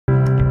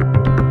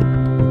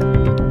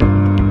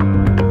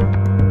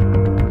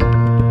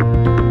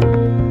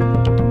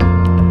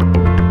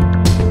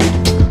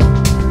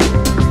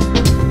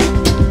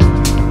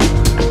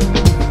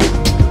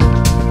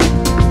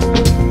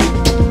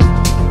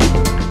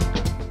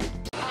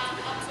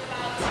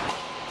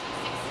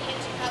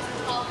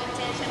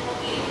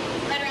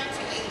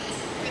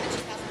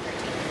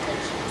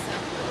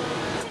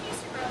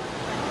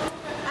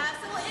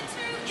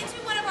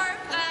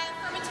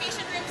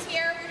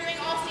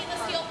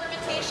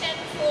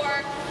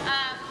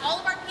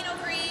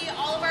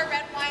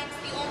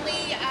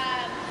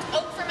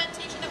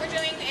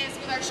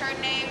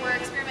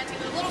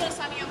little bit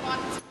of Sauvignon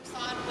Blanc and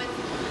Roussanne with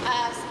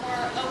some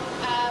more oak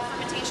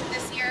fermentation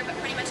this year, but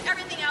pretty much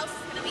everything else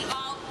is going to be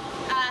all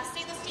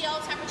stainless steel,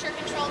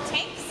 temperature-controlled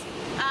tanks.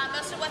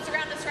 Most of what's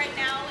around us right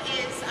now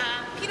is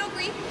Pinot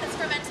Gris that's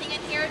fermenting in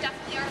here,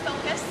 definitely our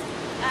focus.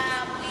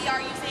 We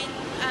are using,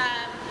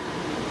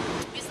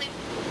 obviously,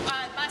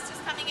 must is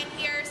coming in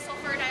here,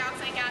 sulfur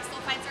dioxide gas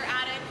sulfites are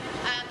added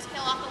to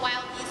kill off the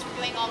wild yeast.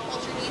 We're doing all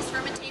cultured yeast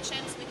fermentation,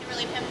 so we can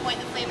really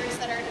pinpoint the flavors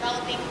that are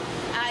developing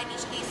in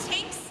each of these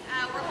tanks.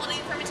 We're holding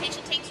fermentation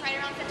tanks right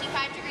around 55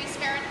 degrees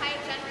Fahrenheit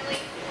generally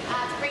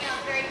to bring out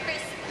very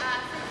crisp,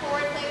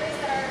 fruit-forward flavors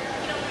that our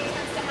Pinot Gris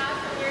tends to have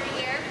from year to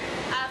year.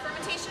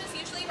 Fermentation is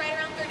usually right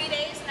around 30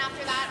 days, and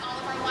after that, all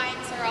of our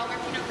wines or all of our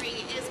Pinot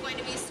Gris is going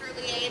to be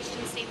surly aged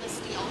in stainless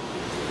steel.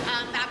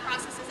 That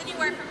process is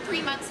anywhere from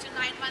 3 months to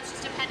 9 months,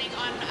 just depending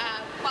on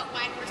what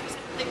wine we're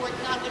specifically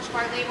working on, which of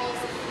our labels.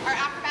 Our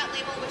Acrobat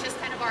label, which is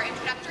kind of our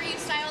introductory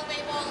style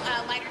label,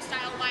 lighter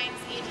style wines,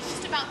 age is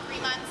just about 3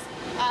 months.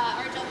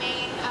 Our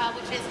Domain,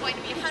 which is going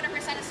to be 100%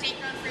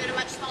 estate-grown fruit, a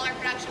much smaller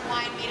production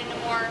wine made into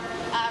more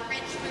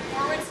rich,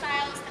 fruit-forward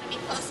style, is going to be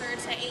closer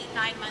to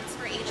 8-9 months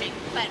for aging,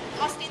 but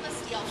all stainless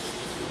steel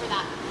for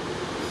that.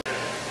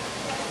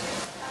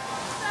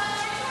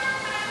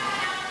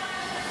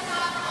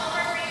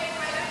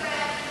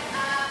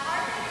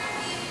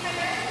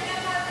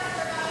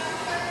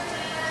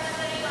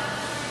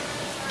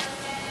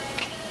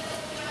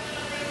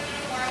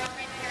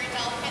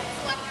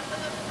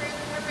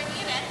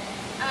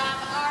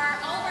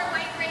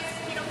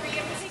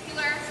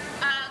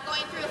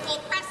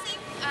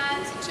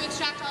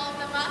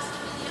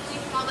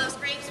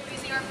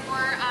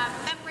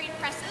 Membrane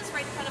presses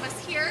right in front of us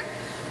here.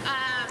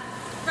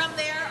 From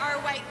there, our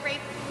white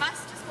grape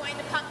must is going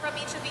to pump from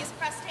each of these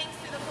press tanks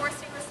through the 4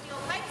 stainless steel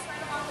pipes right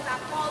along the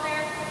back wall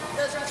there.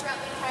 Those run throughout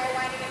the entire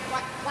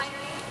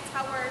winery. It's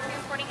how we're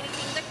transporting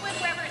anything liquid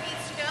wherever it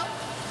needs to go.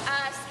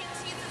 Skin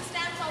seeds and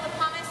stems, all the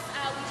pomace,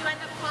 we do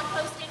end up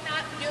composting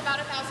that. We do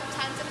about 1,000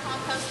 tons of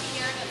compost a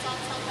year, and it's all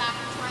sold back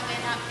into our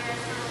land out here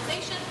as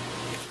fertilization.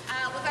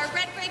 With our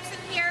red grapes in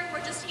here,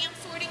 we're just hand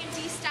sorting and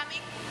de-stemming.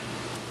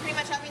 Pretty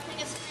much everything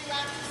is free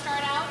run to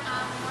start out.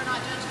 We're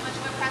not doing too much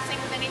of a pressing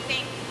with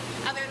anything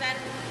other than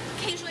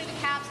occasionally the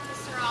cabs and the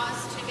syrahs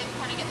to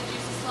kind of get the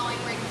juices flowing,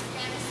 break the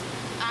skins.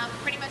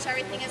 Pretty much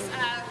everything is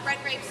red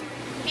grapes,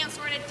 hand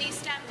sorted,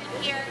 de-stemmed in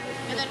here,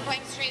 and then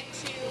going straight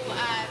to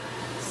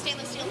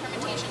stainless steel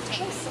fermentation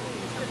tanks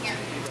from here.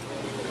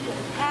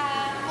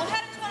 We'll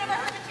head into one of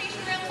our fermentation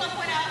rooms. I'll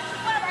point out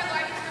one of our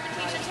largest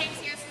fermentation tanks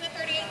here. This is a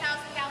 38,000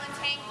 gallon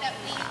tank that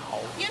we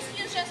used to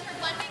use just for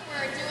blending.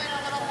 We're doing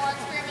a little more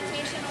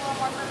experimentation, a little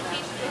more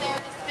fermentation there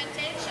this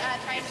vintage,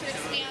 trying to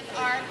expand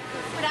our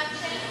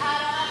production at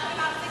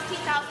about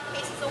 16,000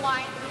 cases of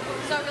wine.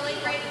 So really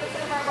great for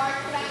some of our large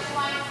production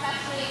wines,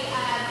 especially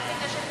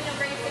signature Pinot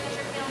Gris,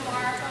 signature Pinot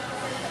Noir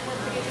focuses that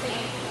we're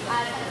producing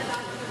tens of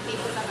thousands of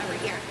cases of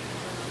every year.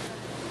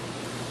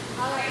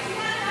 All right, so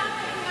kind of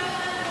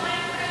the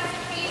wine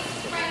production piece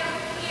right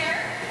over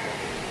here.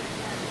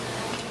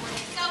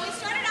 So we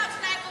started out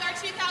tonight with our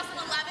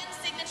 2011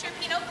 signature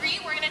Pinot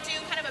Gris. We're going to do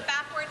kind of a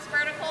backwards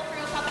vertical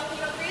through a couple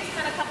Pinot Gris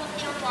and a couple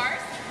Pinot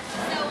Noirs.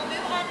 So we'll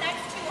move on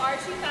next to our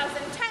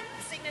 2010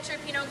 signature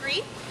Pinot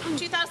Gris.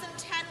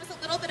 2010 was a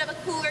little bit of a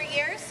cooler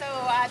year, so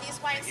these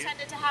wines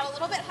tended to have a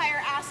little bit higher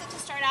acid to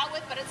start out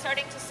with, but it's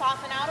starting to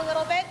soften out a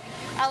little bit.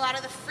 A lot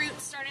of the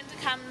fruit's starting to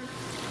come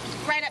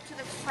right up to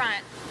the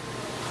front.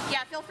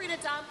 Yeah, feel free to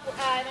dump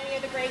any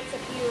of the grapes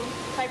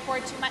if I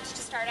poured too much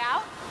to start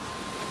out.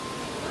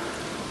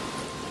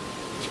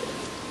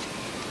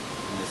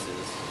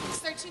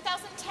 This is our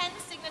 2010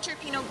 signature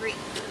Pinot Gris.